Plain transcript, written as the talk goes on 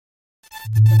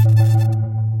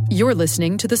You're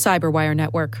listening to the Cyberwire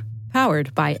Network,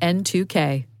 powered by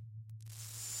N2K.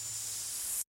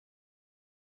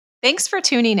 Thanks for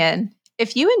tuning in.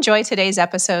 If you enjoy today's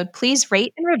episode, please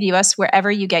rate and review us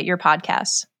wherever you get your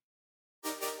podcasts.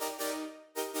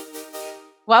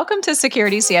 Welcome to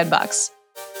Security Sandbox.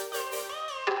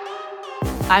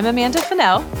 I'm Amanda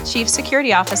Fennell, Chief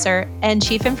Security Officer and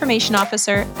Chief Information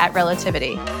Officer at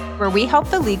Relativity, where we help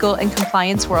the legal and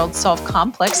compliance world solve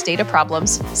complex data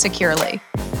problems securely.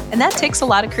 And that takes a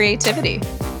lot of creativity.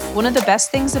 One of the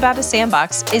best things about a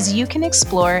sandbox is you can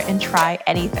explore and try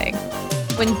anything.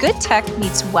 When good tech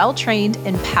meets well-trained,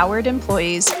 empowered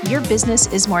employees, your business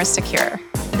is more secure.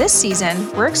 This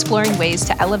season, we're exploring ways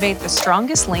to elevate the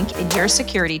strongest link in your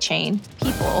security chain,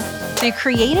 people, through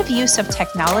creative use of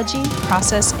technology,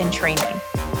 process, and training.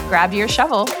 Grab your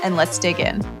shovel and let's dig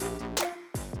in.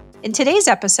 In today's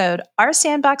episode, our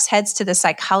sandbox heads to the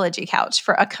psychology couch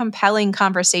for a compelling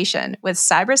conversation with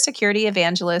cybersecurity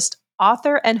evangelist,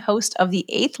 author, and host of the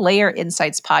 8th Layer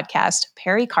Insights podcast,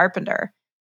 Perry Carpenter.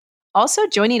 Also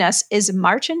joining us is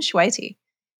Marcin Shwety,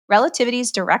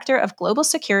 Relativity's Director of Global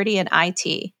Security and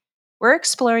IT. We're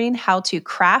exploring how to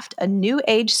craft a new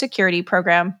age security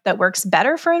program that works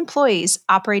better for employees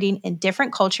operating in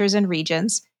different cultures and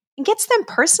regions and gets them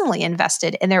personally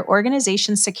invested in their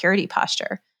organization's security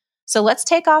posture. So let's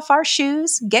take off our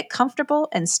shoes, get comfortable,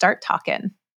 and start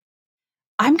talking.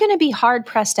 I'm going to be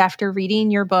hard-pressed after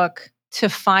reading your book to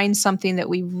find something that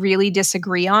we really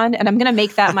disagree on. And I'm going to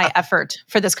make that my effort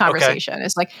for this conversation. Okay.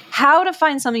 It's like how to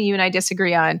find something you and I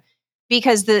disagree on,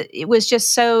 because it was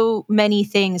just so many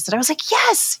things that I was like,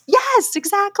 yes,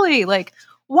 exactly. Like,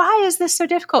 why is this so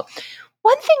difficult?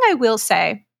 One thing I will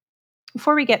say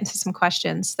before we get into some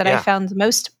questions that I found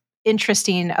most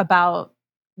interesting about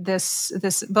this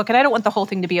book, and I don't want the whole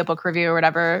thing to be a book review or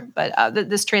whatever, but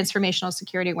this transformational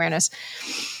security awareness,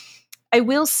 I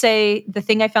will say the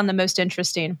thing I found the most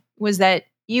interesting was that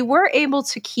you were able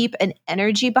to keep an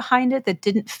energy behind it that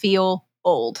didn't feel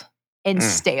old and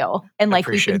stale, and like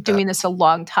we've been doing this a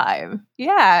long time.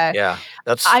 Yeah,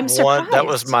 I'm surprised. That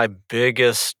was my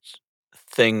biggest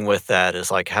thing with that,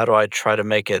 is like, how do I try to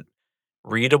make it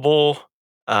readable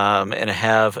and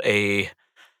have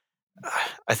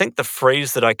I think the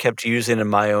phrase that I kept using in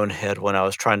my own head when I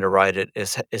was trying to write it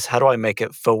is how do I make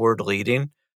it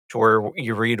forward-leading to where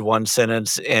you read one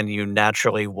sentence and you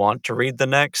naturally want to read the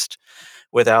next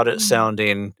without it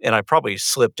sounding, and I probably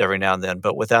slipped every now and then,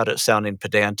 but without it sounding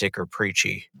pedantic or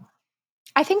preachy.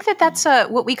 I think that's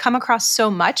what we come across so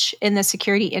much in the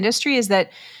security industry, is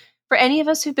that for any of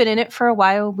us who've been in it for a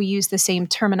while, we use the same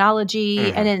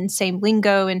terminology and then same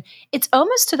lingo. And it's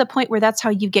almost to the point where that's how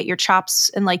you get your chops,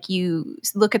 and like you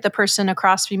look at the person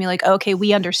across from you like, okay,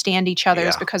 we understand each other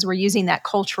because we're using that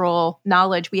cultural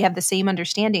knowledge. We have the same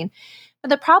understanding. But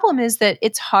the problem is that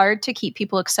it's hard to keep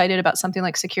people excited about something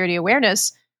like security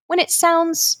awareness when it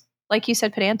sounds, like you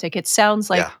said, pedantic. It sounds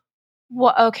like,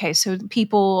 well, okay, so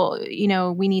people,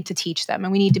 we need to teach them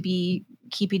and we need to be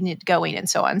keeping it going and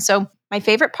so on. So my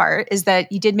favorite part is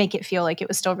that you did make it feel like it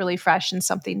was still really fresh and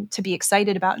something to be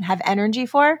excited about and have energy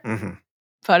for.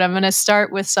 But I'm going to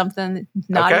start with something,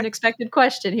 not an expected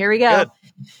question. Here we go. Good.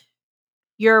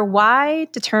 Your why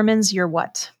determines your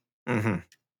what.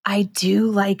 I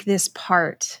do like this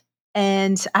part.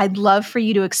 And I'd love for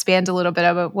you to expand a little bit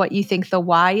about what you think the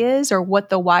why is, or what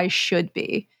the why should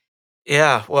be.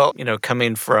 Yeah, well,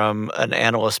 coming from an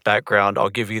analyst background, I'll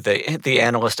give you the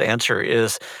analyst answer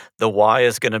is the why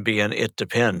is going to be an it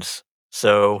depends.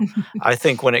 So I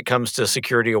think when it comes to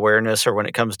security awareness, or when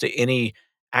it comes to any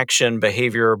action,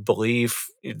 behavior, belief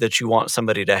that you want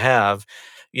somebody to have,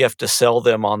 you have to sell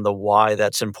them on the why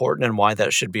that's important and why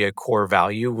that should be a core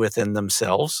value within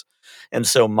themselves. And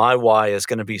so my why is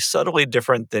going to be subtly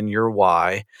different than your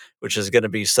why, which is going to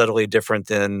be subtly different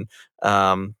than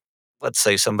let's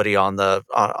say somebody on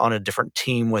a different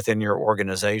team within your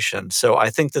organization. So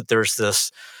I think that there's this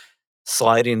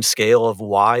sliding scale of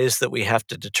whys that we have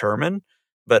to determine.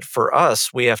 But for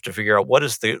us, we have to figure out what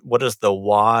is the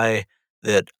why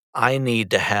that I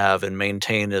need to have and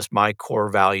maintain as my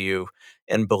core value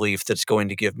and belief that's going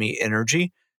to give me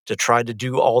energy to try to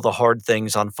do all the hard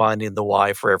things on finding the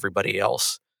why for everybody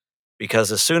else.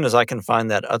 Because as soon as I can find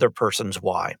that other person's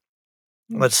why,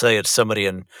 let's say it's somebody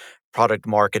in product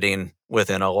marketing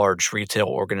within a large retail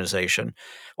organization.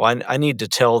 Well, I need to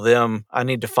tell them, I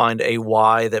need to find a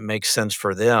why that makes sense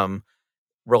for them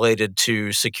related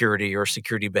to security or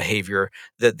security behavior,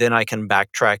 that then I can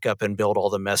backtrack up and build all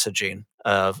the messaging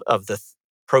of the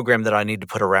program that I need to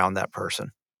put around that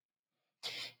person.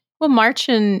 Well,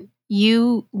 Marcin,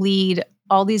 you lead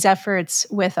all these efforts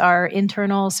with our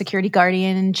internal security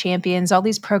guardian champions, all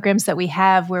these programs that we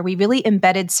have where we really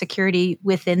embedded security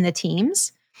within the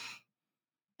teams.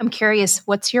 I'm curious,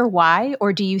 what's your why?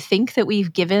 Or do you think that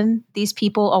we've given these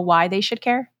people a why they should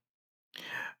care?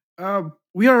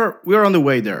 We are on the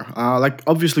way there. Like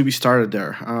obviously we started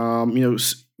there.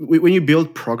 When you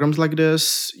build programs like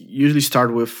this, you usually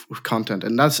start with content,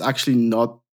 and that's actually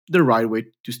not the right way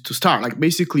to start. Like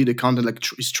basically, the content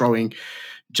is throwing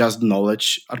just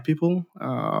knowledge at people,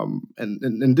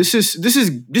 and this is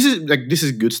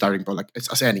good starting point, like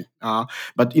as any.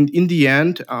 But in the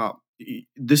end,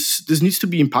 this needs to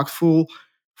be impactful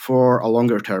for a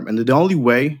longer term, and the only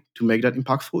way to make that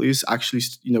impactful is actually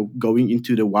going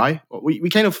into the why. We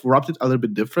kind of wrapped it a little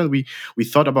bit different. We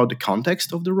thought about the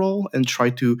context of the role and try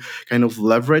to kind of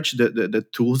leverage the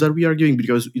tools that we are giving,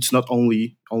 because it's not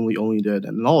only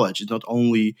the knowledge, it's not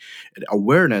only the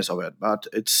awareness of it, but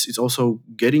it's also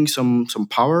getting some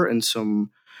power and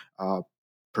some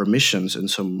permissions and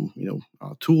some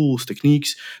tools,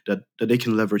 techniques that they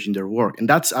can leverage in their work. And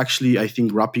that's actually, I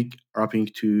think, wrapping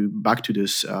to back to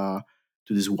this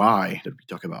why that we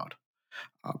talk about,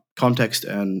 context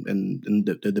and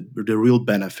the real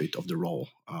benefit of the role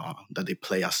that they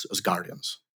play as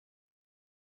guardians.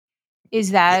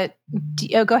 Is that?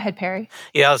 Go ahead, Perry.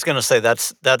 Yeah, I was going to say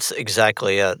that's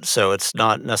exactly it. So it's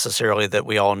not necessarily that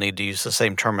we all need to use the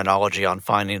same terminology on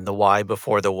finding the why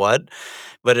before the what,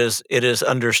 but it is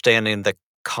understanding the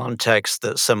context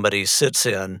that somebody sits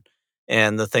in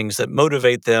and the things that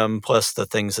motivate them, plus the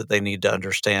things that they need to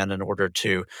understand in order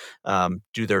to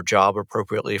do their job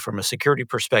appropriately from a security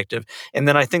perspective. And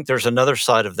then I think there's another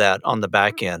side of that on the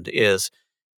back end is,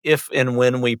 if and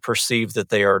when we perceive that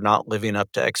they are not living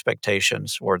up to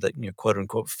expectations, or that, quote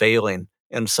unquote, failing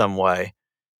in some way,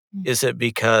 is it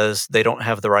because they don't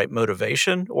have the right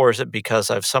motivation, or is it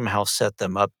because I've somehow set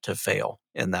them up to fail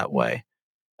in that way?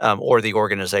 Or the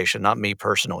organization, not me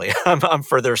personally. I'm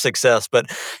for their success, but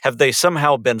have they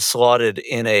somehow been slotted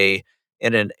in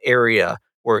an area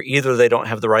where either they don't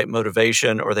have the right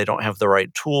motivation, or they don't have the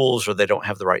right tools, or they don't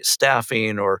have the right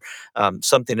staffing, or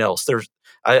something else?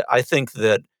 I think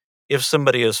that if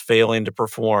somebody is failing to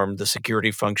perform the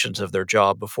security functions of their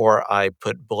job, before I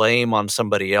put blame on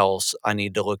somebody else, I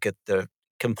need to look at the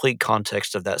complete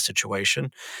context of that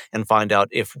situation and find out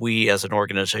if we as an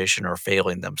organization are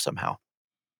failing them somehow.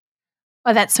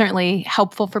 Well, that's certainly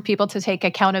helpful for people to take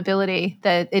accountability,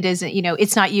 that it isn't,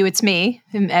 it's not you, it's me.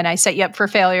 And I set you up for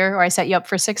failure, or I set you up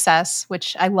for success,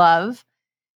 which I love.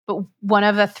 But one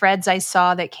of the threads I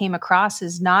saw that came across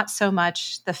is not so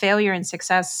much the failure and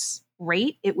success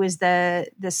rate. It was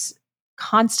this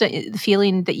constant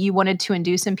feeling that you wanted to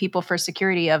induce in people for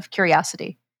security of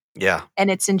curiosity. Yeah. And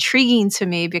it's intriguing to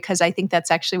me, because I think that's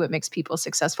actually what makes people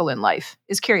successful in life,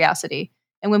 is curiosity.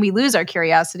 And when we lose our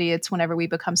curiosity, it's whenever we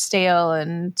become stale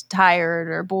and tired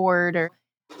or bored or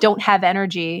don't have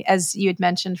energy, as you had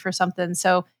mentioned, for something.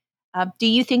 So do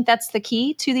you think that's the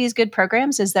key to these good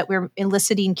programs, is that we're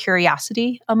eliciting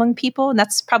curiosity among people? And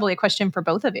that's probably a question for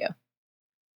both of you.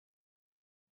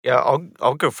 Yeah,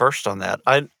 I'll go first on that.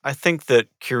 I think that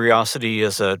curiosity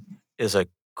is a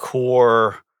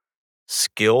core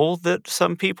skill that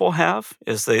some people have,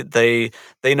 is they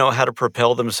know how to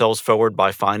propel themselves forward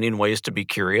by finding ways to be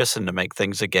curious and to make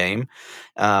things a game.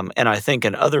 And I think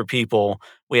in other people,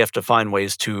 we have to find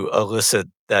ways to elicit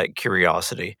that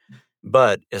curiosity.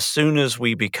 But as soon as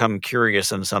we become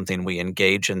curious in something, we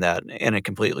engage in that in a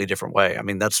completely different way. I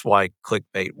mean, that's why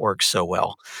clickbait works so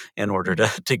well in order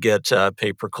to get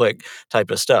pay-per-click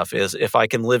type of stuff. Is if I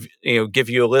can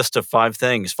give you a list of five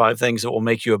things that will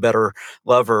make you a better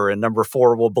lover, and number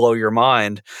 4 will blow your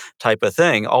mind type of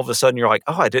thing. All of a sudden you're like,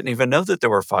 oh, I didn't even know that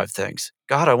there were 5 things.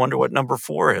 God, I wonder what number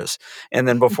 4 is. And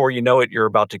then before you know it, you're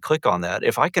about to click on that.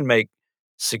 If I can make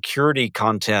security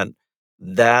content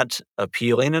that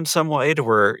appealing in some way, to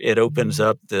where it opens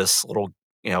up this little,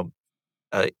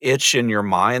 itch in your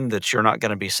mind that you're not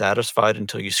going to be satisfied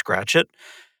until you scratch it,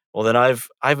 well, then I've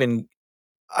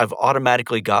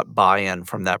automatically got buy-in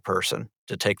from that person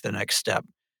to take the next step.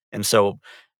 And so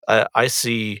I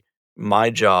see my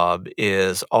job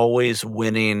is always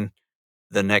winning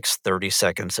the next 30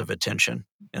 seconds of attention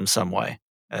in some way.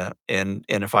 And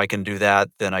if I can do that,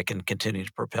 then I can continue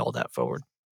to propel that forward.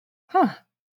 Huh.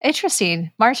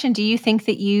 Interesting. Marcin, do you think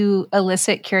that you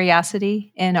elicit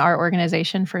curiosity in our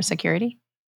organization for security?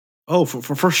 Oh,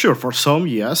 for sure. For some,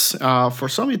 yes. For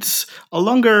some, it's a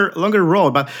longer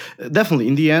road, but definitely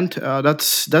in the end,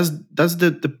 that's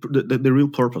the real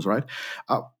purpose, right?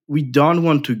 We don't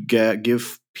want to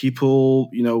give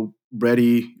people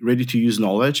ready to use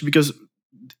knowledge, because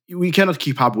we cannot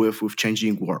keep up with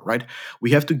changing world, right?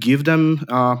 We have to give them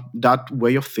that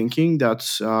way of thinking, that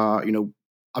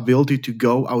ability to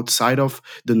go outside of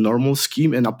the normal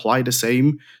scheme and apply the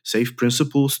same safe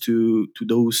principles to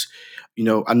those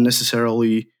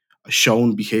unnecessarily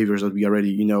shown behaviors that we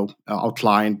already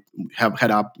outlined, have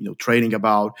had up training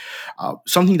about.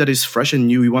 Something that is fresh and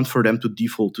new, we want for them to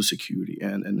default to security,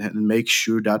 and make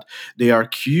sure that they are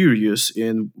curious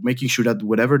in making sure that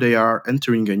whenever they are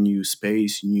entering a new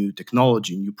space, new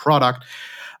technology, new product,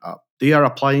 they are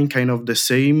applying kind of the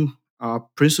same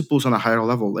principles on a higher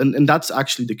level. And that's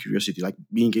actually the curiosity, like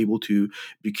being able to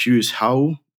be curious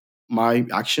how my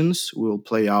actions will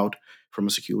play out from a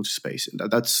security space. And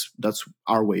that's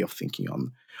our way of thinking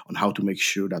on how to make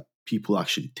sure that people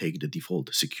actually take the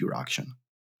default secure action.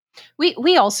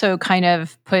 We also kind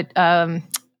of put I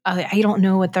don't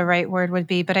know what the right word would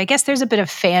be, but I guess there's a bit of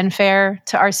fanfare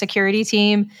to our security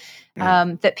team,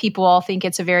 that people all think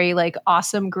it's a very like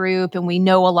awesome group, and we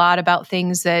know a lot about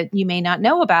things that you may not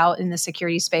know about in the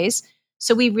security space.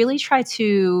 So we really try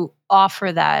to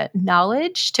offer that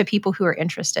knowledge to people who are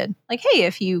interested. Like, hey,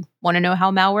 if you want to know how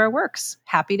malware works,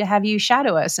 happy to have you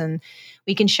shadow us, and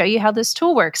we can show you how this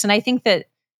tool works. And I think that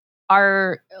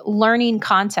our learning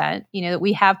content, that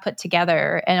we have put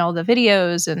together, and all the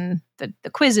videos and the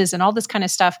quizzes and all this kind of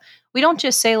stuff, we don't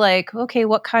just say like, okay,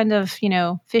 what kind of,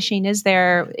 phishing is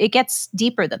there? It gets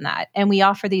deeper than that. And we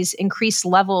offer these increased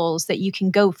levels that you can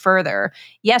go further.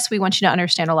 Yes, we want you to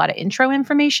understand a lot of intro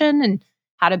information and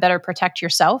how to better protect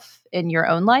yourself in your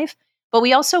own life. But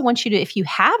we also want you to, if you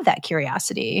have that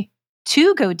curiosity,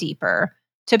 to go deeper,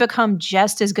 to become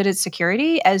just as good at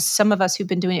security as some of us who've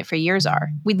been doing it for years are.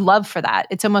 We'd love for that.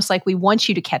 It's almost like we want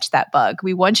you to catch that bug.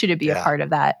 We want you to be a part of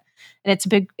that. And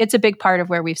it's a big part of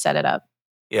where we've set it up.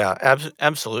 Yeah,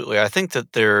 absolutely. I think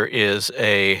that there's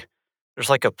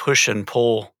like a push and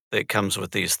pull that comes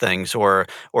with these things, or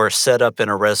a setup and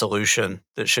a resolution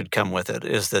that should come with it.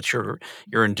 Is that you're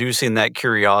inducing that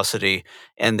curiosity,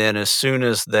 and then as soon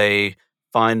as they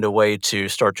find a way to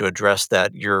start to address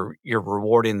that, you're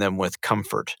rewarding them with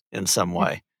comfort in some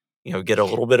way. Get a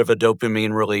little bit of a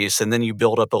dopamine release, and then you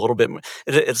build up a little bit.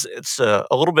 It's a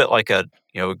little bit like a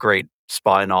great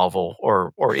spy novel,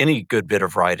 or any good bit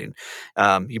of writing.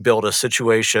 You build a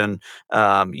situation,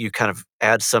 you kind of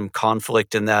add some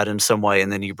conflict in that in some way,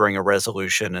 and then you bring a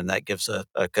resolution, and that gives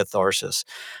a catharsis.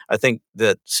 I think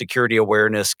that security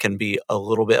awareness can be a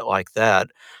little bit like that.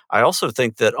 I also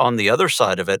think that on the other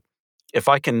side of it, if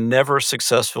I can never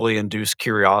successfully induce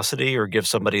curiosity or give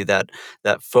somebody that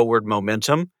forward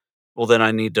momentum, well, then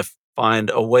I need to find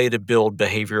a way to build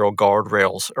behavioral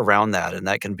guardrails around that, and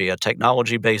that can be a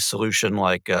technology-based solution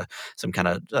like some kind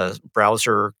of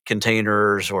browser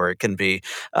containers, or it can be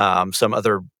some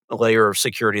other layer of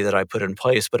security that I put in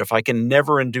place. But if I can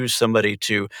never induce somebody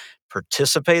to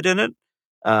participate in it,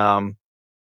 um,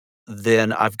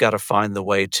 then I've got to find the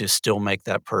way to still make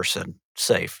that person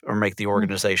safe, or make the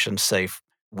organization safe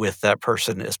with that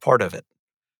person as part of it.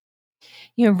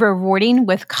 Rewarding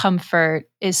with comfort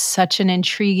is such an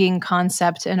intriguing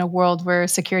concept in a world where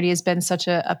security has been such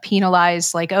a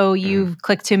penalized, like, oh, Mm. you've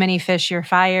clicked too many fish, you're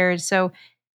fired. So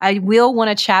I will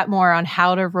want to chat more on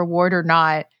how to reward or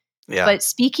not. Yeah. But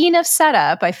speaking of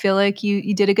setup, I feel like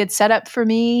you did a good setup for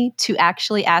me to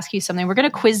actually ask you something. We're going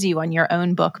to quiz you on your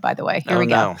own book, by the way. Here Oh we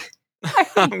go. no.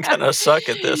 I'm gonna suck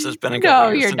at this. It's been a couple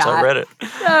No, years you're since I not. read it.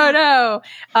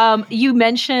 No. You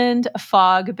mentioned a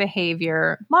fog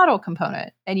behavior model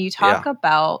component, and you talk Yeah.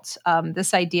 about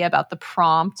this idea about the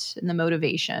prompt and the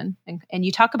motivation, and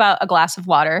you talk about a glass of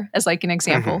water as like an Mhm.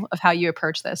 example of how you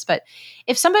approach this. But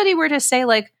if somebody were to say,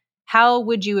 like, how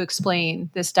would you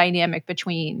explain this dynamic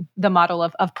between the model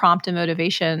of prompt and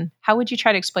motivation? How would you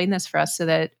try to explain this for us so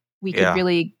that we could Yeah.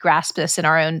 really grasp this in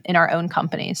our own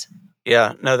companies?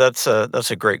 Yeah. No, that's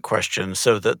a great question.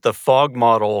 So the fog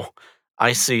model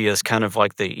I see as kind of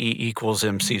like the E equals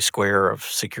MC square of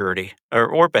security,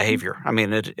 or behavior. I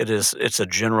mean, it's a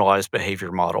generalized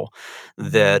behavior model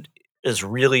that is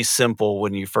really simple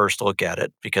when you first look at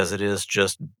it, because it is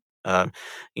just uh,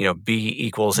 B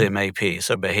equals MAP.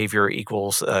 So behavior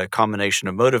equals a combination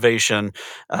of motivation,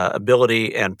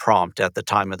 ability, and prompt at the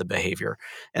time of the behavior.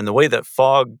 And the way that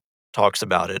fog talks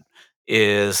about it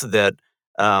is that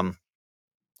um,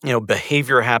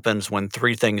 behavior happens when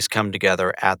three things come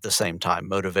together at the same time.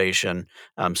 Motivation.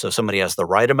 So somebody has the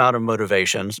right amount of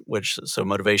motivations, so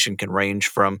motivation can range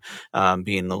from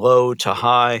being low to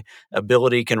high.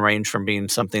 Ability can range from being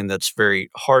something that's very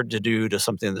hard to do to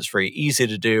something that's very easy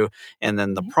to do. And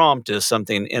then the prompt is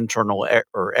something internal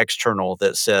or external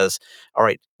that says, all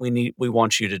right, we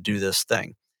want you to do this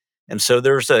thing. And so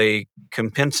there's a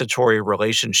compensatory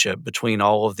relationship between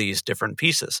all of these different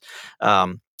pieces.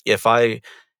 If I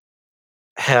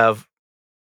have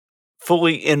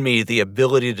fully in me the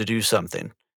ability to do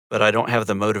something, but I don't have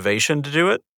the motivation to do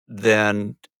it,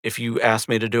 then if you ask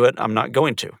me to do it, I'm not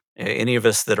going to. Any of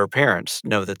us that are parents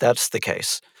know that that's the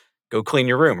case. Go clean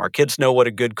your room. Our kids know what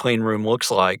a good clean room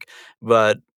looks like,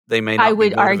 but they may I not be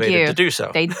would motivated to argue do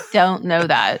so. they don't know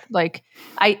that. Like,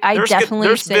 I definitely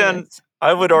There's say been, this.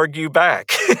 I would argue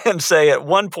back and say at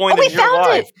one Oh, point we in your found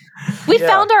life, it. We yeah,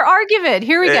 found our argument.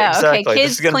 Here we go. Okay, exactly.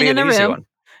 This is kids going to be cleaning an the easy room. one.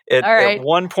 All At right.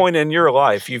 one point in your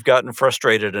life, you've gotten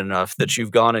frustrated enough that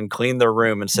you've gone and cleaned their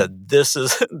room and said, "This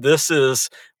is this is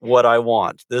what I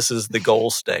want. This is the goal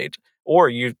state." Or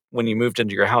you, when you moved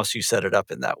into your house, you set it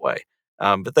up in that way.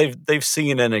 But they've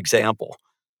seen an example.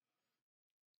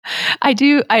 I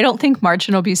do. I don't think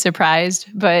Marcin will be surprised,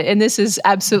 but, and this is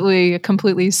absolutely a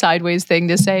completely sideways thing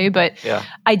to say, but Yeah.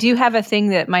 I do have a thing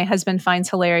that my husband finds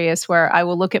hilarious where I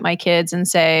will look at my kids and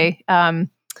say,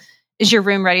 is your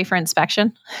room ready for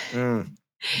inspection? Mm.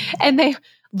 And they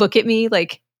look at me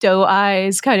like doe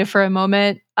eyes kind of for a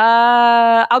moment.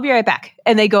 I'll be right back.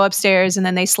 And they go upstairs and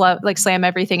then they slam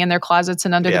everything in their closets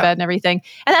and under the Yeah. bed and everything.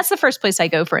 And that's the first place I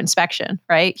go for inspection,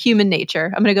 right? Human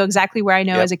nature. I'm going to go exactly where I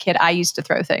know Yep. as a kid I used to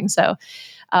throw things. So,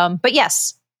 but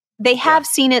yes, they Yeah. have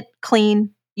seen it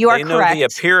clean. You are They know the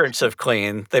correct. appearance of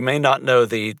clean. They may not know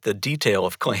the detail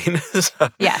of clean. So,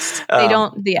 Yes, they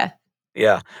don't. Yeah.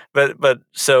 yeah, but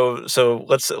so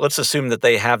let's assume that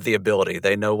they have the ability.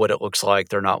 They know what it looks like.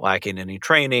 They're not lacking any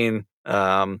training.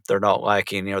 They're not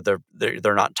lacking.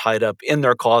 They're not tied up in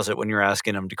their closet when you're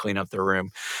asking them to clean up their room.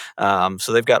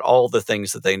 So they've got all the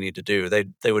things that they need to do.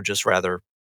 They would just rather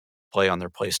play on their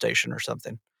PlayStation or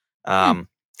something.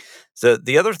 So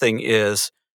the other thing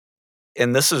is,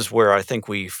 and this is where I think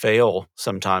we fail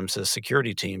sometimes as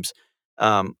security teams.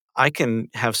 I can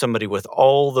have somebody with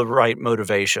all the right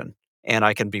motivation, and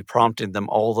I can be prompting them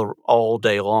all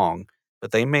day long,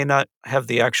 but they may not have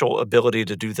the actual ability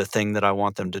to do the thing that I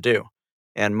want them to do.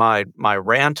 And my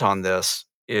rant on this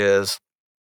is,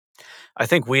 I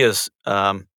think we as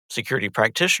security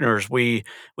practitioners, we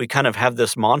kind of have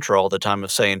this mantra all the time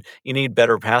of saying, you need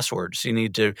better passwords. You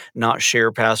need to not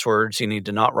share passwords. You need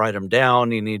to not write them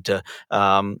down. You need to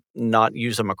not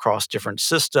use them across different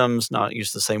systems, not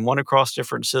use the same one across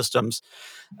different systems.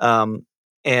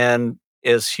 And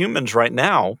as humans right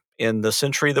now, in the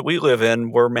century that we live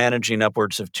in, we're managing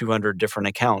upwards of 200 different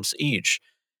accounts each.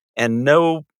 And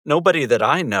nobody that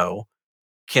I know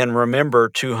can remember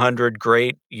 200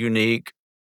 great, unique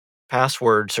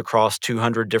passwords across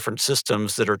 200 different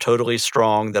systems that are totally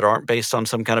strong, that aren't based on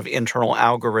some kind of internal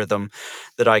algorithm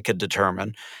that I could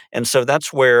determine. And so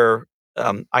that's where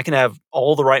I can have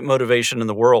all the right motivation in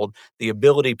the world. The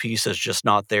ability piece is just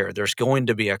not there. There's going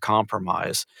to be a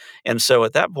compromise. And so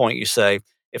at that point, you say,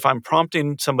 if I'm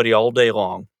prompting somebody all day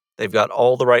long, they've got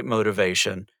all the right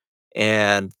motivation,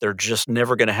 and they're just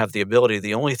never going to have the ability.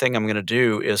 The only thing I'm going to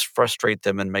do is frustrate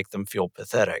them and make them feel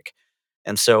pathetic.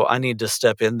 And so I need to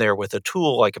step in there with a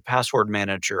tool like a password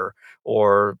manager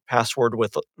or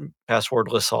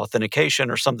passwordless authentication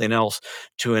or something else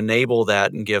to enable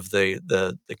that and give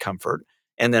the comfort,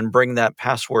 and then bring that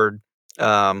password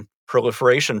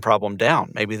proliferation problem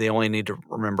down. Maybe they only need to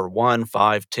remember 1,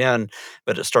 5, 10,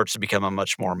 but it starts to become a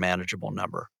much more manageable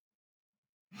number.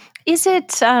 Is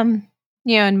it,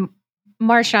 and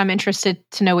Marcia, I'm interested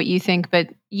to know what you think, but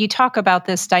you talk about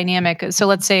this dynamic. So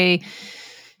let's say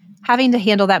having to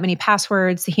handle that many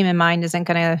passwords, the human mind isn't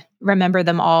going to remember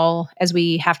them all as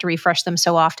we have to refresh them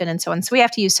so often and so on. So we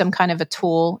have to use some kind of a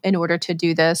tool in order to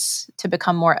do this, to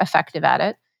become more effective at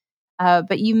it.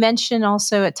 But you mentioned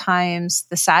also at times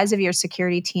the size of your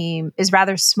security team is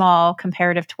rather small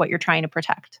comparative to what you're trying to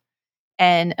protect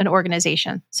and an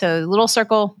organization. So little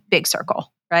circle, big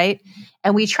circle, right?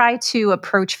 And we try to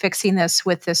approach fixing this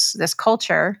with this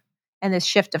culture and this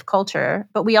shift of culture,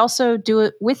 but we also do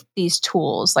it with these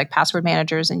tools like password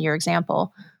managers in your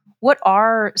example. What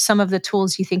are some of the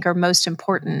tools you think are most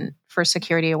important for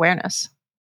security awareness?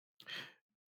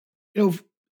 You know,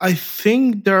 I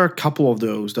think there are a couple of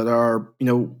those that are,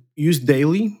 used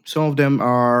daily. Some of them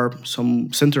are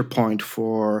some center point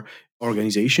for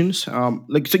organizations.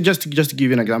 Like so just to give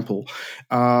you an example,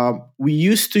 we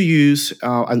used to use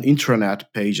an intranet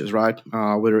pages, right?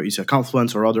 Whether it's a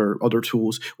Confluence or other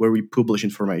tools where we publish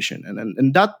information,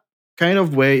 and that kind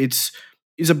of way, it's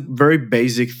a very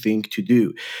basic thing to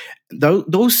do.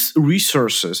 Those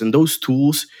resources and those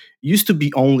tools used to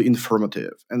be only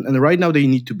informative, and right now they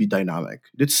need to be dynamic.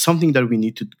 It's something that we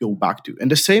need to go back to.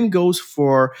 And the same goes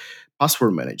for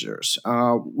password managers.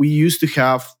 We used to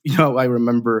have, I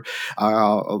remember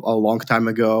a long time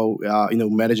ago,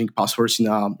 managing passwords in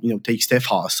a, TXT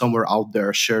file somewhere out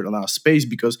there shared on a space,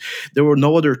 because there were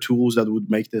no other tools that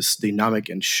would make this dynamic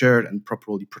and shared and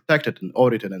properly protected and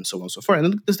audited and so on and so forth.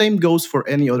 And the same goes for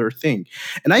any other thing.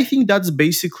 And I think that's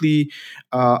basically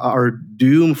our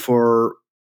doom for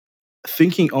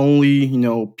thinking only,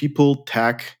 people,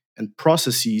 tech, and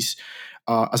processes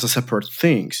as a separate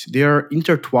things. They are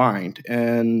intertwined,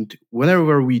 and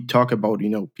whenever we talk about,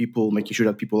 people, making sure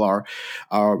that people are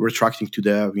retracting to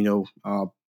the,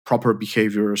 proper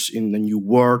behaviors in the new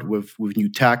world with new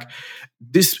tech,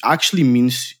 this actually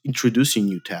means introducing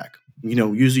new tech.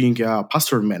 Using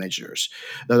password managers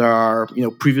that are,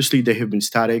 previously they have been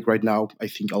static. Right now, I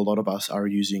think a lot of us are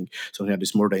using something that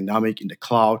is more dynamic in the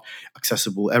cloud,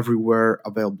 accessible everywhere,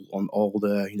 available on all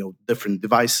the, different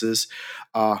devices.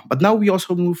 But now we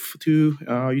also move to,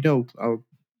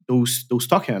 those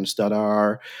tokens that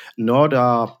are not,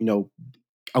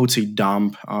 I would say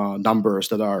dumb numbers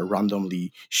that are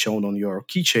randomly shown on your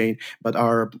keychain, but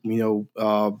are,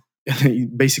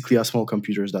 basically are small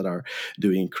computers that are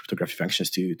doing cryptographic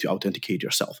functions to authenticate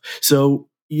yourself. So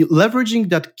leveraging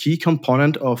that key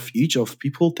component of each of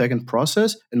people, tech, and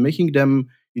process, and making them,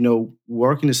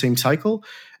 work in the same cycle,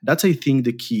 that's, I think,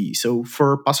 the key. So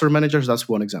for password managers, that's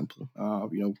one example.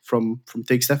 From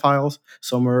TXT files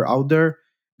somewhere out there,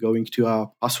 going to a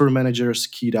password managers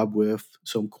keyed up with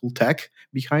some cool tech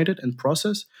behind it and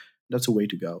process, that's a way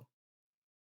to go.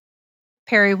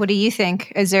 Perry, what do you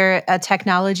think? Is there a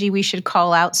technology we should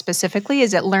call out specifically?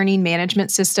 Is it learning management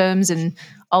systems and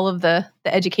all of the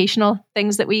educational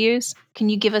things that we use? Can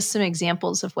you give us some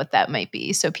examples of what that might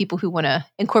be, so people who want to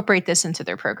incorporate this into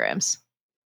their programs?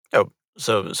 Oh,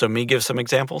 so me give some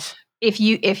examples? If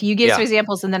you give some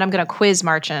examples, and then I'm going to quiz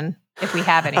Marcin if we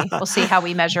have any. We'll see how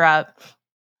we measure up.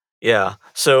 Yeah.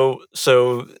 So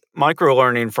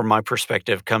microlearning, from my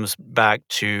perspective, comes back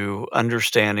to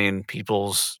understanding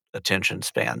people's attention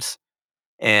spans,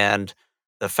 and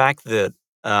the fact that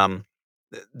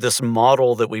this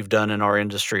model that we've done in our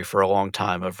industry for a long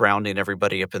time of rounding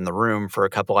everybody up in the room for a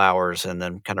couple hours and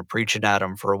then kind of preaching at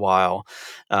them for a while,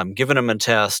 giving them a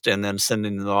test and then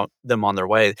sending them on their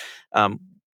way. Um,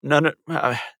 none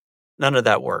of None of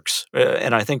that works,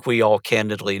 and I think we all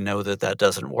candidly know that that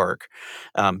doesn't work,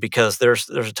 because there's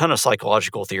a ton of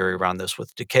psychological theory around this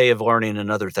with decay of learning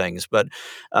and other things. But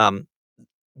um,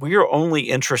 we are only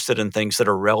interested in things that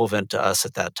are relevant to us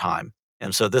at that time.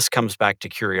 And so this comes back to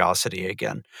curiosity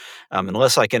again.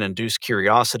 Unless I can induce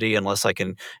curiosity, unless I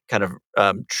can kind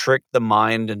of trick the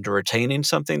mind into retaining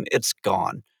something, it's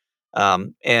gone.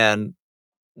 And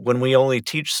when we only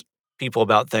teach people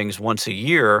about things once a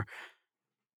year,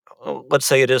 let's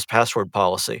say it is password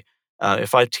policy.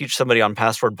 If I teach somebody on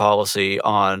password policy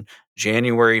on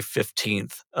January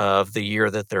 15th of the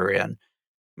year that they're in,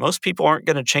 most people aren't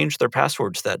going to change their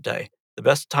passwords that day. The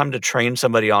best time to train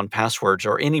somebody on passwords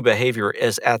or any behavior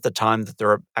is at the time that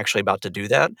they're actually about to do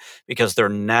that, because they're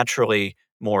naturally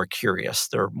more curious.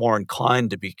 They're more inclined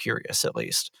to be curious, at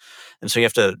least. And so you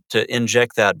have to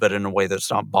inject that, but in a way that's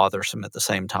not bothersome at the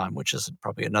same time, which is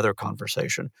probably another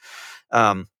conversation.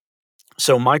 Um,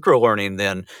 so microlearning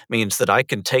then means that I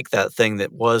can take that thing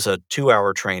that was a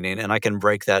 2-hour training and I can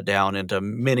break that down into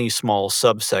many small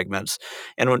subsegments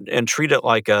and treat it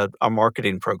like a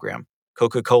marketing program.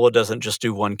 Coca-Cola doesn't just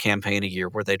do one campaign a year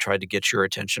where they try to get your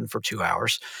attention for 2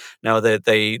 hours. No, that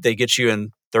they get you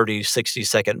in 30,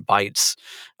 60-second bites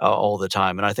all the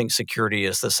time. And I think security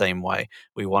is the same way.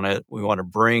 We want to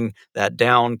bring that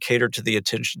down, cater to the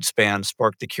attention span,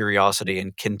 spark the curiosity,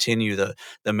 and continue the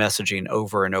messaging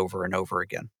over and over and over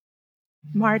again.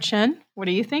 Marcin, what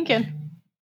are you thinking?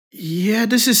 Yeah,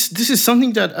 this is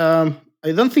something that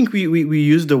I don't think we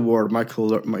use the word micro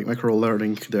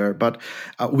learning there, but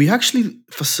we actually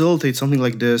facilitate something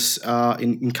like this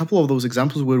in a couple of those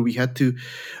examples where we had to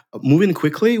move in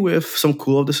quickly with some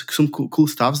cool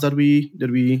stuffs that we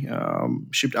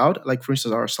shipped out. Like, for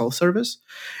instance, our self service.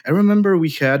 I remember we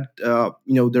had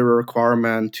the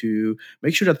requirement to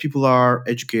make sure that people are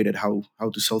educated how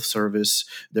to self service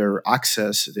their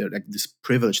access, their like this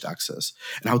privileged access,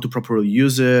 and how to properly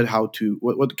use it, how to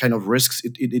what kind of risks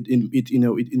it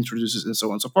introduces, and so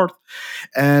on and so forth.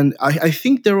 And I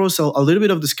think there was a little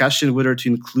bit of discussion whether to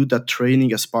include that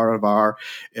training as part of our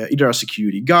either a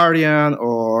security guardian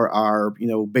or our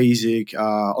basic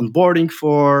onboarding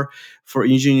for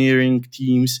engineering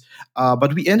teams.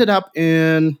 But we ended up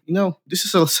in this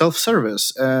is a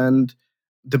self-service, and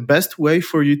the best way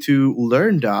for you to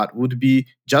learn that would be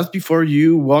just before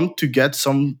you want to get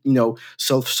some,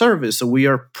 self-service. So we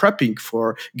are prepping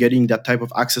for getting that type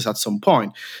of access at some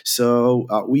point. So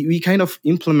we kind of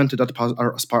implemented that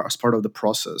as part of the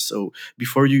process. So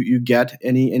before you get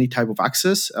any type of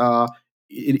access,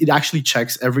 it actually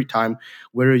checks every time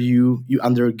whether you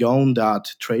undergone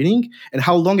that training and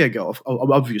how long ago,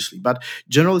 obviously. But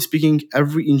generally speaking,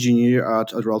 every engineer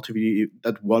at Relativity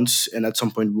that wants and at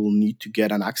some point will need to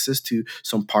get an access to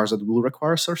some parts that will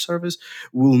require self-service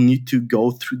will need to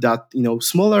go through that,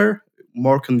 smaller,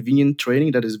 more convenient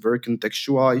training that is very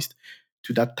contextualized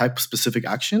to that type of specific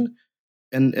action.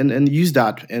 And use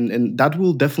that, and that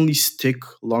will definitely stick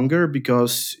longer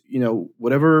because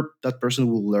whatever that person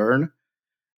will learn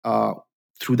uh,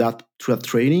 through that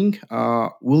training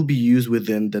will be used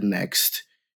within the next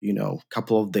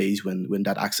couple of days when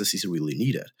that access is really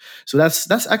needed. So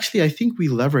that's actually, I think we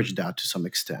leverage that to some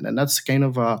extent, and that's kind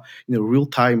of a real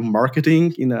time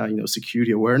marketing in a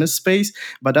security awareness space.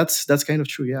 But that's kind of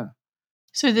true, yeah.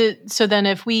 So then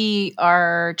if we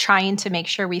are trying to make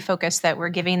sure we focus that we're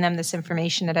giving them this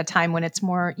information at a time when it's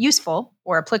more useful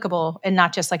or applicable and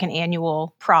not just like an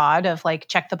annual prod of like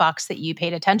check the box that you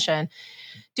paid attention,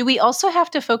 do we also have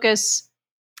to focus,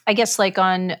 I guess, like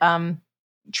on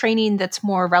training that's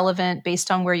more relevant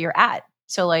based on where you're at?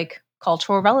 So like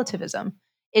cultural relativism.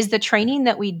 Is the training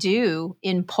that we do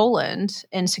in Poland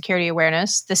in security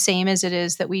awareness the same as it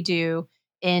is that we do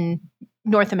in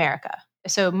North America?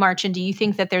 So, Marcin, do you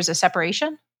think that there's a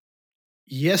separation?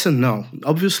 Yes and no.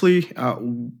 Obviously, I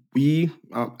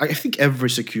think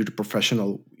every security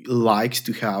professional likes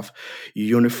to have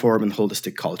uniform and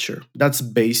holistic culture. That's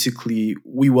basically,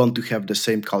 we want to have the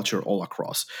same culture all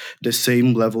across, the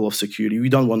same level of security. We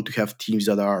don't want to have teams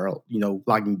that are,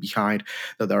 lagging behind,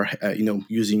 that are,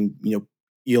 using,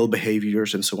 ill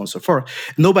behaviors and so on and so forth.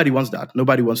 Nobody wants that.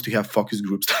 Nobody wants to have focus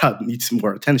groups that needs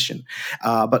more attention.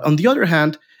 But on the other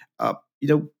hand,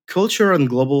 culture and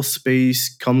global space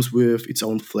comes with its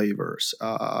own flavors.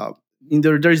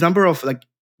 There's a number of like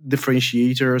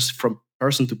differentiators from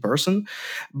person to person,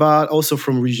 but also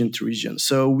from region to region.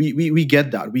 So we get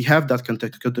that. We have that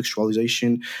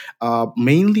contextualization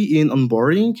mainly in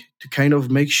onboarding to kind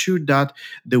of make sure that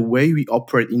the way we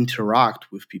operate,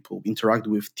 interact with people, interact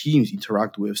with teams,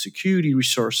 interact with security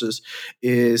resources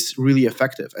is really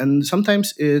effective. And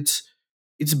sometimes it's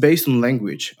based on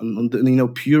language, on the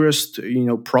purest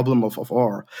problem of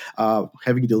R,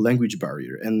 having the language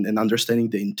barrier and understanding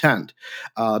the intent.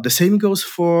 The same goes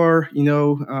for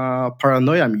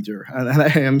paranoia meter, and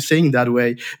I am saying that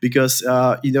way because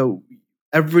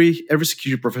every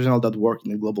security professional that worked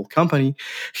in a global company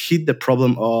hit the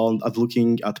problem at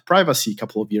looking at privacy a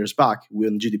couple of years back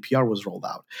when GDPR was rolled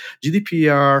out.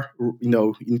 GDPR,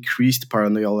 increased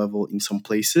paranoia level in some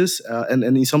places, and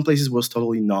in some places was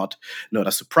totally not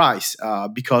a surprise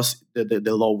because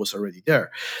the law was already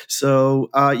there. So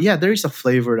there is a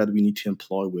flavor that we need to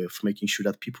employ with making sure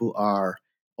that people are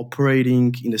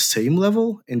operating in the same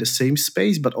level, in the same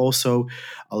space, but also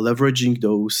leveraging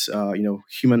those,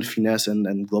 human finesse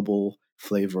and global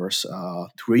flavors to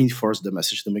reinforce the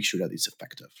message to make sure that it's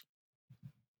effective.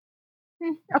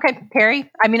 Okay, Perry.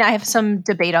 I mean, I have some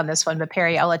debate on this one, but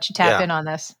Perry, I'll let you tap in on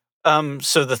this.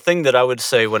 So the thing that I would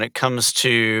say when it comes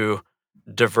to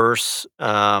diversity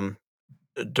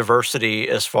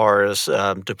as far as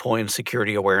deploying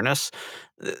security awareness,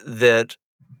 that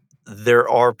there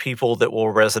are people that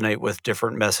will resonate with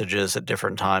different messages at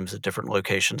different times at different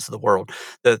locations of the world.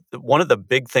 One of the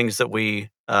big things that we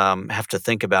have to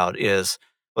think about is,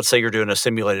 let's say you're doing a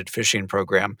simulated phishing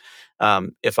program.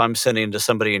 If I'm sending to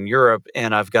somebody in Europe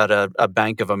and I've got a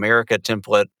Bank of America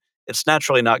template, it's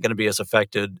naturally not going to be as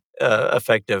effective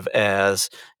as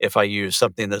if I use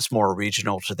something that's more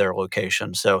regional to their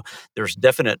location. So there's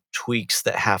definite tweaks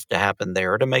that have to happen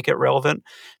there to make it relevant.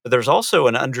 But there's also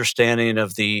an understanding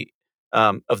of the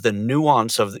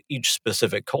nuance of each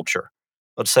specific culture.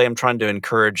 Let's say I'm trying to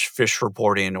encourage phish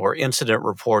reporting or incident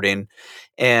reporting,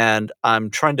 and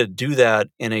I'm trying to do that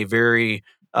in a very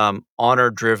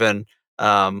honor-driven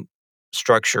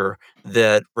structure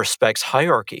that respects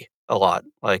hierarchy a lot,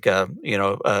 like an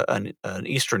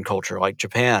Eastern culture like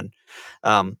Japan.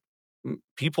 Um,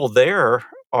 People there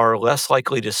are less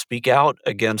likely to speak out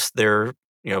against their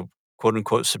quote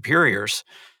unquote superiors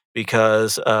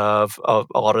because of a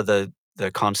lot of the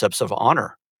concepts of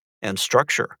honor and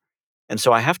structure. And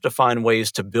so I have to find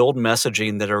ways to build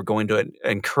messaging that are going to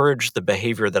encourage the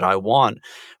behavior that I want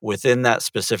within that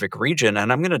specific region.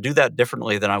 And I'm going to do that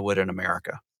differently than I would in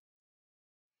America.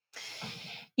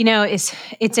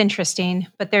 It's interesting,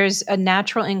 but there's a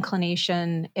natural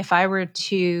inclination if I were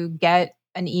to get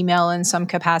an email in some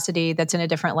capacity that's in a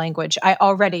different language, I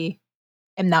already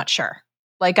am not sure.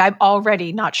 Like I'm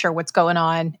already not sure what's going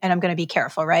on and I'm going to be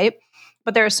careful, right?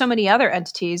 But there are so many other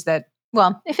entities that,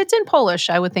 well, if it's in Polish,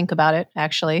 I would think about it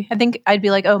actually. I think I'd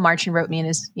be like, oh, Marcin wrote me in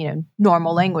his,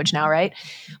 normal language now, right?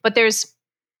 But there's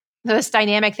this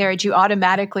dynamic there that you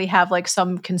automatically have like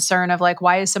some concern of like,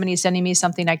 why is somebody sending me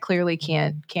something I clearly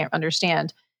can't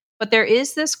understand? But there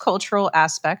is this cultural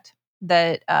aspect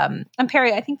that, and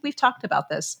Perry, I think we've talked about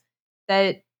this,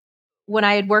 that when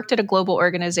I had worked at a global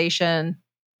organization,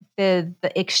 the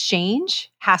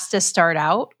exchange has to start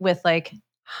out with like,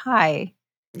 hi,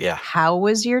 Yeah. how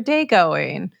was your day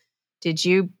going? Did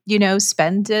you,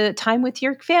 spend time with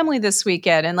your family this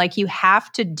weekend? And like, you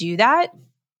have to do that.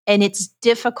 And it's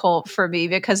difficult for me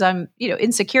because I'm,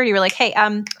 in security. We're like, hey,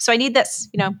 so I need this,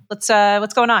 what's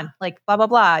going on? Like, blah, blah,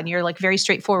 blah. And you're like very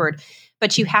straightforward,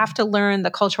 but you have to learn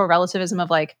the cultural relativism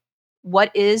of like,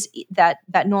 what is that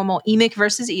normal emic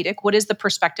versus edic? What is the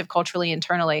perspective culturally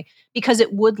internally? Because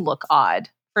it would look odd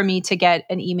for me to get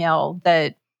an email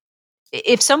that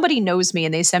if somebody knows me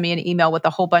and they send me an email with a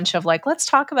whole bunch of like, let's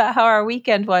talk about how our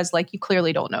weekend was, like, you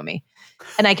clearly don't know me.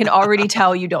 And I can already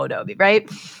tell you don't know me, right?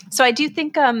 So I do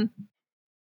think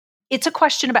it's a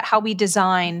question about how we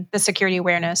design the security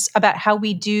awareness, about how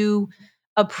we do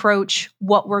approach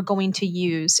what we're going to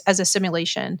use as a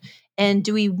simulation. And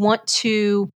do we want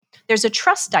to, there's a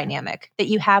trust dynamic that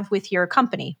you have with your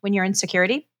company when you're in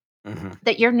security,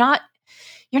 that you're not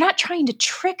trying to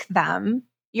trick them.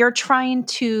 You're trying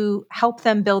to help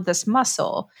them build this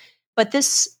muscle. But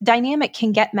this dynamic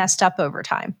can get messed up over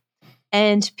time.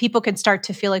 And people can start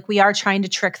to feel like we are trying to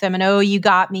trick them and, oh, you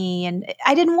got me. And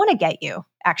I didn't want to get you,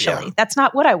 actually. Yeah. That's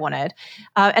not what I wanted.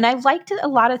 And I liked a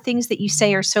lot of things that you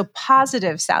say are so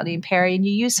positive sounding, Perry. And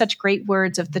you use such great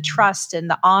words of the trust and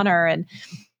the honor and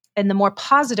the more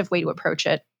positive way to approach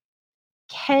it.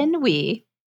 Can we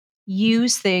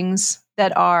use things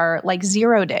that are like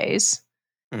 0 days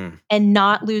and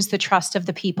not lose the trust of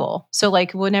the people? So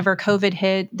like whenever COVID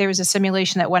hit, there was a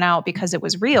simulation that went out because it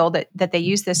was real that they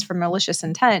used this for malicious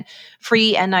intent,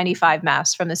 free N95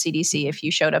 masks from the CDC if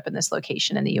you showed up in this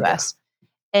location in the US.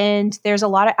 Yeah. And there's a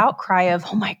lot of outcry of,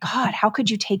 oh my God, how could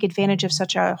you take advantage of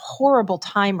such a horrible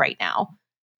time right now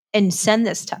and send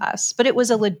this to us? But it was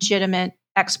a legitimate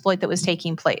exploit that was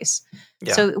taking place.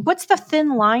 Yeah. So what's the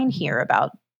thin line here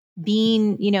about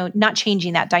being, not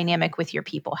changing that dynamic with your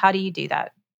people? How do you do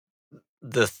that?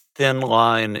 The thin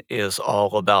line is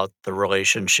all about the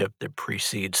relationship that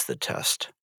precedes the test.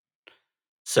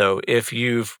 So if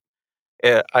you've,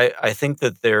 I think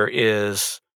that there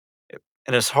is,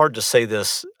 and it's hard to say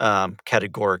this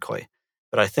categorically,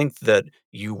 but I think that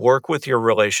you work with your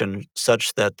relation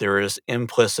such that there is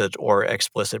implicit or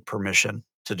explicit permission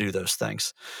to do those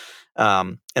things.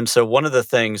 And so one of the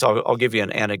things, I'll give you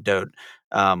an anecdote.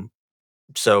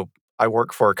 So I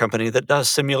work for a company that does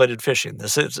simulated phishing.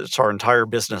 It's our entire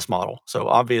business model. So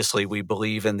obviously we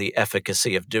believe in the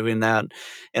efficacy of doing that.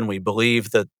 And we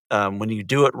believe that when you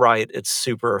do it right, it's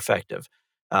super effective.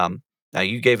 Now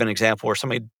you gave an example where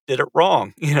somebody did it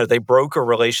wrong. They broke a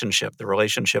relationship. The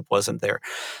relationship wasn't there.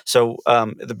 So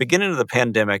at the beginning of the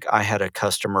pandemic, I had a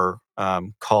customer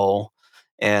call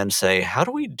and say, how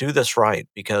do we do this right?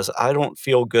 Because I don't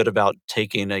feel good about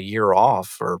taking a year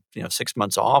off or 6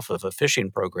 months off of a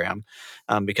phishing program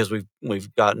because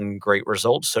we've gotten great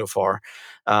results so far.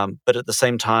 But at the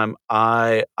same time,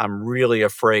 I'm really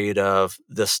afraid of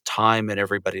this time in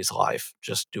everybody's life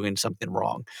just doing something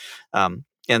wrong.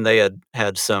 And they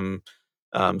had some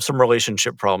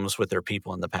relationship problems with their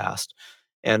people in the past.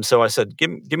 And so I said, give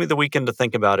me the weekend to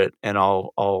think about it, and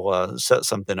I'll set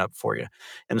something up for you.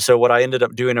 And so what I ended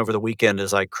up doing over the weekend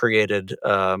is I created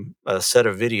a set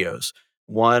of videos.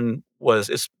 One was,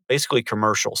 it's basically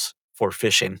commercials for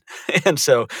phishing. And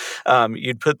so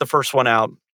you'd put the first one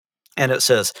out, and it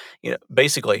says,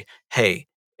 basically, hey,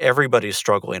 everybody's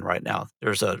struggling right now.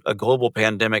 There's a global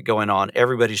pandemic going on.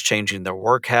 Everybody's changing their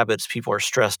work habits. People are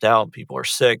stressed out. People are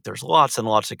sick. There's lots and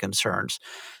lots of concerns.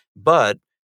 But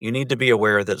you need to be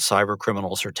aware that cyber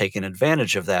criminals are taking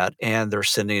advantage of that, and they're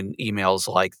sending emails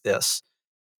like this.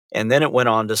 And then it went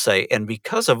on to say, and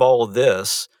because of all of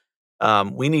this,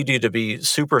 we need you to be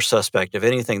super suspect of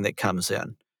anything that comes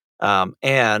in.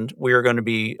 And we are going to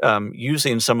be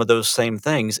using some of those same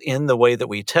things in the way that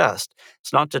we test.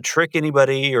 It's not to trick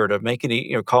anybody or to make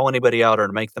call anybody out or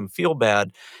to make them feel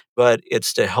bad, but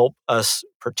it's to help us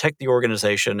protect the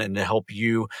organization and to help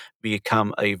you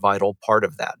become a vital part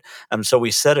of that. So we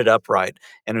set it up right,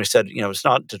 and we said, it's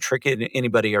not to trick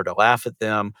anybody or to laugh at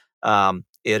them.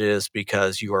 it is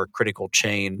because you are critical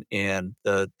chain in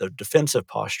the defensive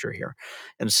posture here.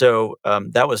 And so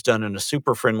that was done in a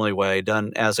super friendly way,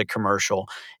 done as a commercial.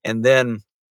 And then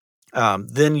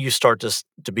you start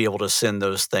to be able to send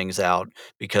those things out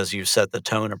because you set the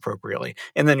tone appropriately.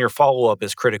 And then your follow-up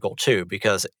is critical too,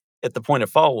 because at the point of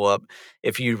follow-up,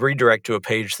 if you redirect to a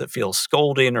page that feels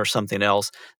scolding or something else,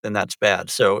 then that's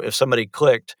bad. So if somebody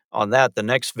clicked on that, the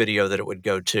next video that it would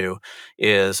go to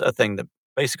is a thing that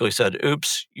basically said,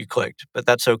 oops, you clicked, but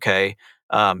that's okay.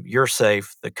 You're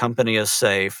safe. The company is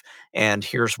safe. And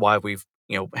here's why we've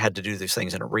had to do these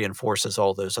things. And it reinforces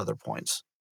all those other points.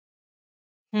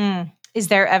 Is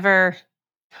there ever,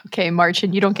 okay,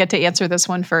 Marcin, you don't get to answer this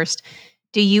one first.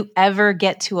 Do you ever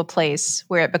get to a place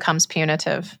where it becomes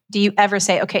punitive? Do you ever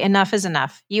say, okay, enough is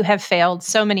enough? You have failed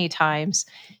so many times.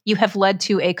 You have led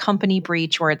to a company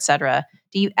breach or et cetera.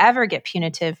 Do you ever get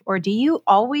punitive, or do you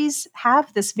always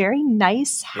have this very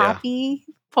nice, happy,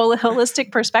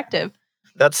 holistic perspective?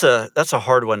 That's a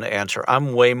hard one to answer.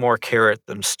 I'm way more carrot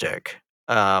than stick.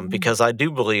 Because I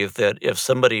do believe that if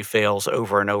somebody fails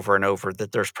over and over and over,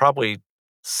 that there's probably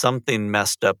something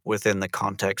messed up within the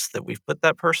context that we've put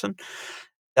that person.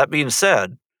 That being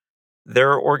said,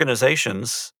 there are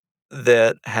organizations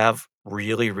that have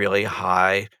really, really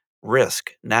high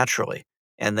risk naturally,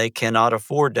 and they cannot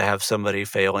afford to have somebody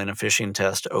fail in a phishing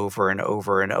test over and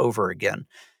over and over again.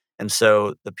 And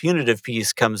so the punitive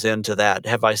piece comes into that.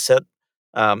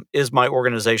 Is my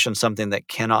organization something that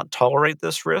cannot tolerate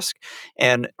this risk?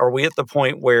 And are we at the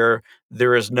point where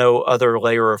there is no other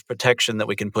layer of protection that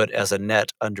we can put as a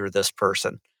net under this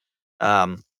person?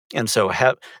 And so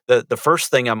the first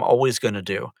thing I'm always going to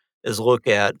do is look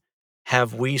at,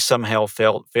 have we somehow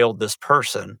failed this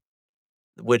person,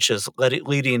 which is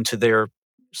leading to their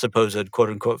supposed quote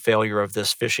unquote failure of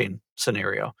this phishing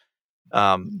scenario.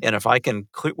 And if I can,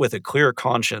 with a clear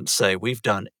conscience, say we've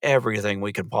done everything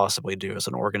we can possibly do as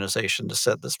an organization to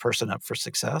set this person up for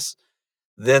success,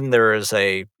 then there is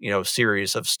a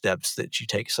series of steps that you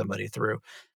take somebody through.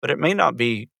 But it may not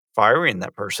be firing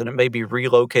that person; it may be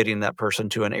relocating that person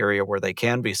to an area where they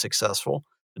can be successful,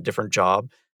 a different job,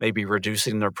 maybe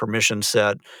reducing their permission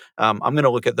set. I'm going to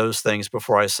look at those things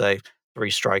before I say 3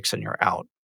 strikes and you're out.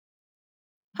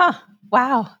 Huh.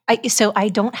 Wow. So I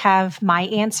don't have my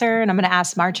answer, and I'm going to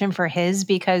ask Marcin for his,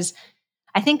 because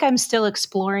I think I'm still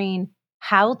exploring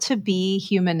how to be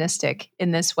humanistic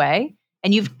in this way.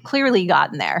 And you've clearly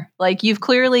gotten there. Like, you've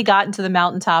clearly gotten to the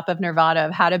mountaintop of nirvana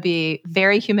of how to be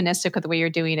very humanistic with the way you're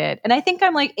doing it. And I think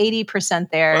I'm like 80%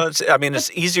 there. Well,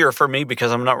 it's easier for me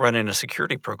because I'm not running a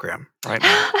security program right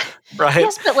now, right?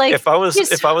 Yes, but like, if I was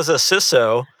a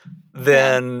CISO,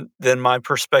 then my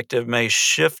perspective may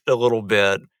shift a little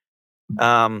bit.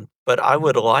 But I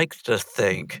would like to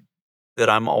think that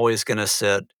I'm always going to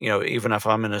sit, even if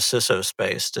I'm in a CISO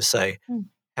space, to say,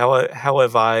 how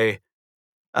have I,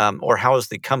 or how is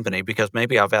the company? Because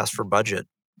maybe I've asked for budget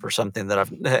for something that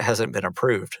hasn't been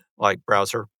approved, like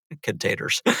browser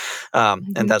containers,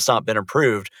 and that's not been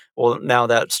approved. Well, now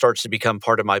that starts to become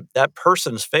part of that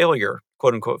person's failure,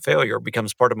 quote unquote failure,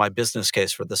 becomes part of my business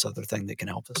case for this other thing that can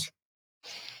help us.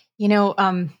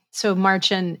 So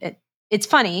Marcin, it's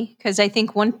funny because I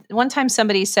think one time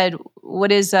somebody said,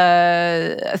 "What is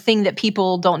a thing that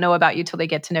people don't know about you till they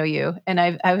get to know you?" And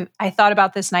I thought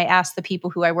about this, and I asked the people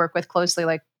who I work with closely,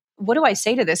 like, what do I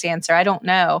say to this answer? I don't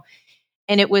know.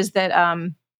 And it was that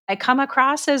I come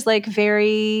across as like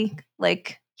very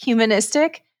like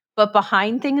humanistic, but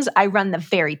behind things, I run the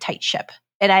very tight ship,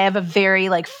 and I have a very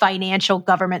like financial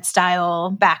government style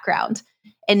background,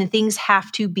 and things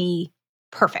have to be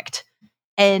perfect.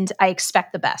 And I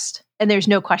expect the best. And there's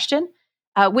no question,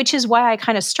 which is why I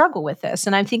kind of struggle with this.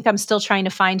 And I think I'm still trying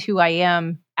to find who I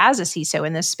am as a CISO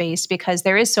in this space, because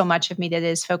there is so much of me that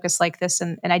is focused like this.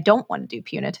 And I don't want to do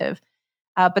punitive.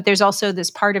 But there's also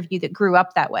this part of you that grew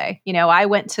up that way. I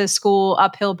went to school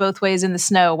uphill both ways in the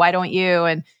snow. Why don't you?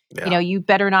 And, you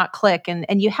better not click.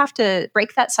 And you have to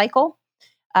break that cycle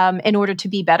in order to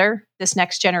be better, this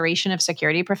next generation of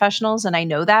security professionals. And I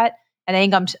know that. And I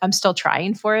think I'm still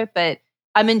trying for it, but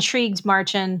I'm intrigued,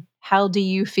 Marcin. How do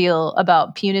you feel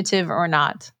about punitive or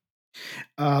not?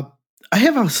 I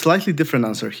have a slightly different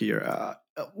answer here.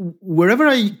 Wherever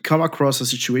I come across a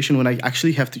situation when I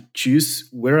actually have to choose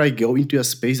where I go into a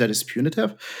space that is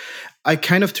punitive, I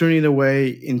kind of turn it away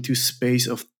into space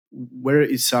of where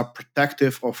it's a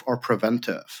protective or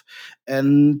preventive.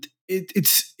 And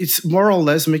it's more or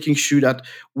less making sure that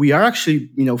we are actually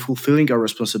fulfilling our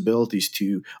responsibilities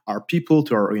to our people,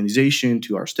 to our organization,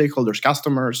 to our stakeholders,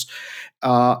 customers,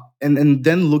 and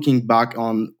then looking back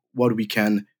on what we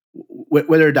can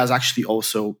whether that's actually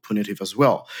also punitive as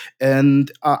well.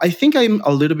 And I think I'm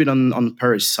a little bit on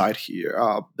Perry's side here.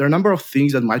 There are a number of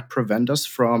things that might prevent us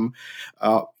from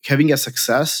having a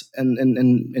success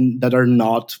and that are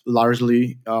not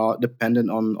largely dependent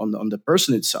on the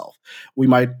person itself. We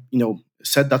might,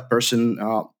 set that person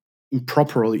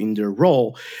improperly in their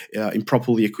role,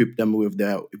 improperly equip them with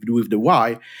the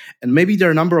why, and maybe there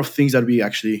are a number of things that we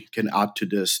actually can add to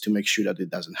this to make sure that it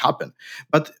doesn't happen.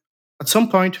 But at some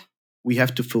point, we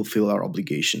have to fulfill our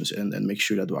obligations and make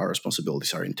sure that our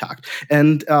responsibilities are intact.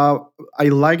 And I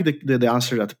like the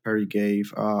answer that Perry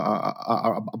gave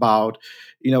about,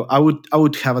 I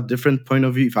would have a different point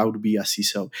of view if I would be a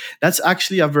CISO. That's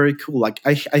actually a very cool. Like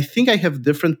I think I have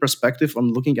different perspective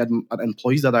on looking at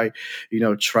employees that I,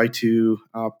 try to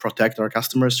protect our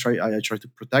customers. I try to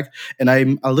protect, and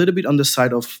I'm a little bit on the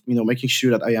side of making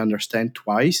sure that I understand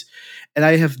twice, and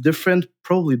I have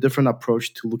probably different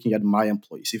approach to looking at my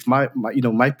employees. If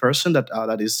my person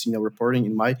that is reporting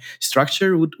in my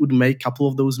structure would make a couple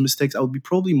of those mistakes, I would be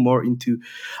probably more into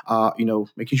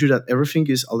making sure that everything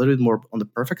is a little bit more on the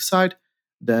perfect side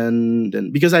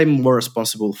than because I'm more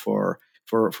responsible for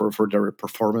their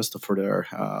performance, for their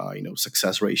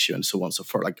success ratio and so on and so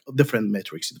forth, like different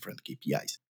metrics, different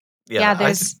KPIs.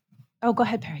 Go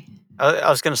ahead, Perry. I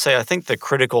was going to say, I think the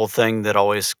critical thing that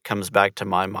always comes back to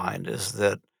my mind is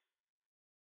that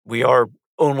we are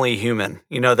only human.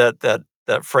 That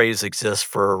phrase exists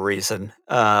for a reason.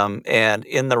 And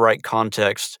in the right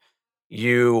context,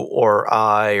 you or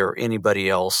I or anybody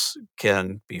else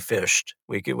can be fished.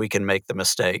 We can make the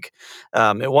mistake.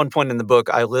 At one point in the book,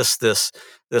 I list this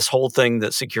whole thing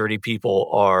that security people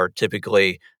are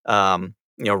typically run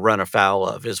afoul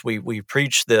of. Is we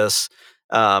preach this.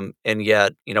 And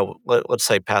yet, let's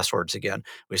say passwords again.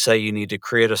 We say you need to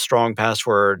create a strong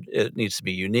password. It needs to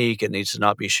be unique. It needs to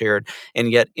not be shared.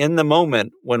 And yet, in the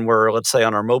moment when we're, let's say,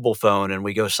 on our mobile phone and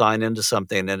we go sign into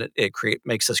something and it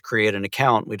makes us create an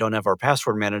account, we don't have our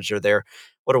password manager there.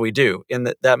 What do? In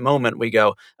that moment, we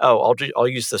go, oh, I'll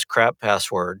use this crap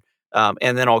password,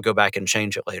 and then I'll go back and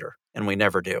change it later, and we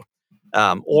never do.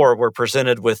 Or we're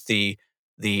presented with the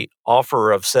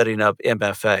offer of setting up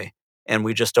MFA. And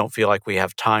we just don't feel like we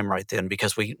have time right then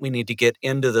because we need to get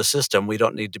into the system. We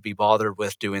don't need to be bothered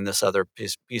with doing this other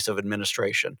piece of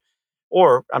administration.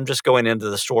 Or I'm just going into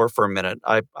the store for a minute.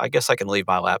 I guess I can leave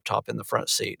my laptop in the front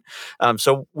seat.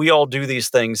 So we all do these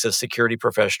things as security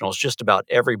professionals. Just about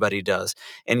everybody does.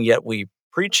 And yet we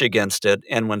preach against it.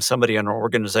 And when somebody in our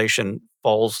organization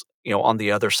falls on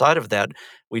the other side of that,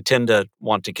 we tend to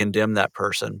want to condemn that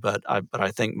person. But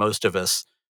I think most of us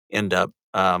end up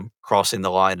crossing the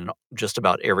line in just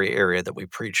about every area that we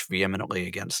preach vehemently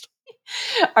against.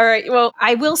 All right. Well,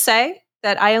 I will say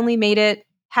that I only made it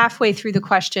halfway through the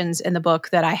questions in the book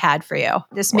that I had for you.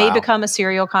 This may become a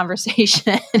serial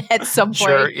conversation at some point.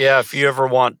 Sure. Yeah. If you ever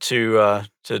want to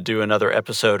do another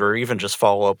episode or even just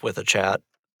follow up with a chat.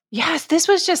 Yes,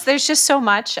 there's just so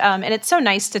much. And it's so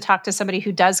nice to talk to somebody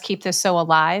who does keep this so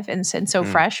alive and so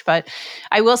fresh. But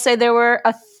I will say there were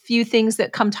a few things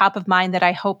that come top of mind that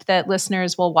I hope that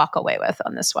listeners will walk away with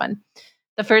on this one.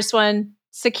 The first one,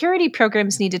 security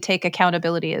programs need to take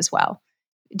accountability as well.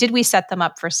 Did we set them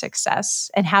up for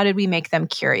success? And how did we make them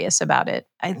curious about it?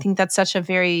 I think that's such a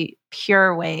very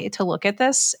pure way to look at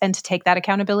this and to take that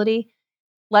accountability.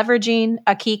 Leveraging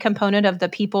a key component of the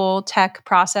people, tech,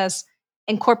 process,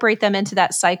 incorporate them into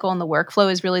that cycle and the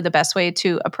workflow is really the best way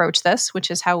to approach this, which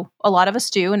is how a lot of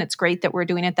us do. And it's great that we're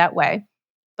doing it that way.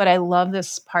 But I love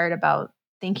this part about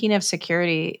thinking of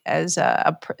security as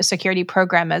a security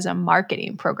program as a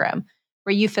marketing program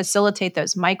where you facilitate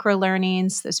those micro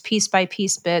learnings, those piece by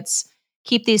piece bits,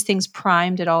 keep these things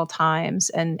primed at all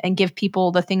times and give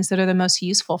people the things that are the most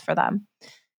useful for them.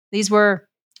 These were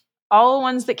all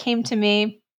ones that came to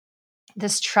me.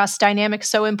 This trust dynamic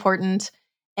so important.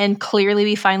 And clearly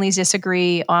we finally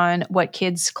disagree on what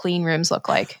kids' clean rooms look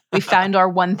like. We found our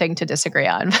one thing to disagree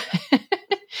on.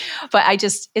 But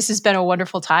this has been a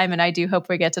wonderful time, and I do hope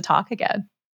we get to talk again.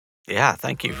 Yeah,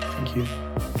 thank you. Thank you.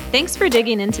 Thanks for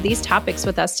digging into these topics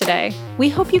with us today. We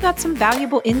hope you got some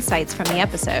valuable insights from the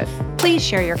episode. Please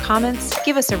share your comments,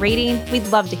 give us a rating. We'd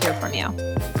love to hear from you.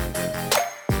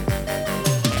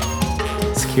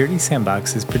 Security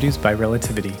Sandbox is produced by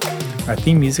Relativity. Our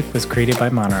theme music was created by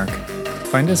Monarch.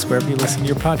 Find us wherever you listen to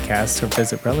your podcasts or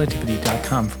visit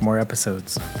relativity.com for more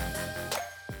episodes.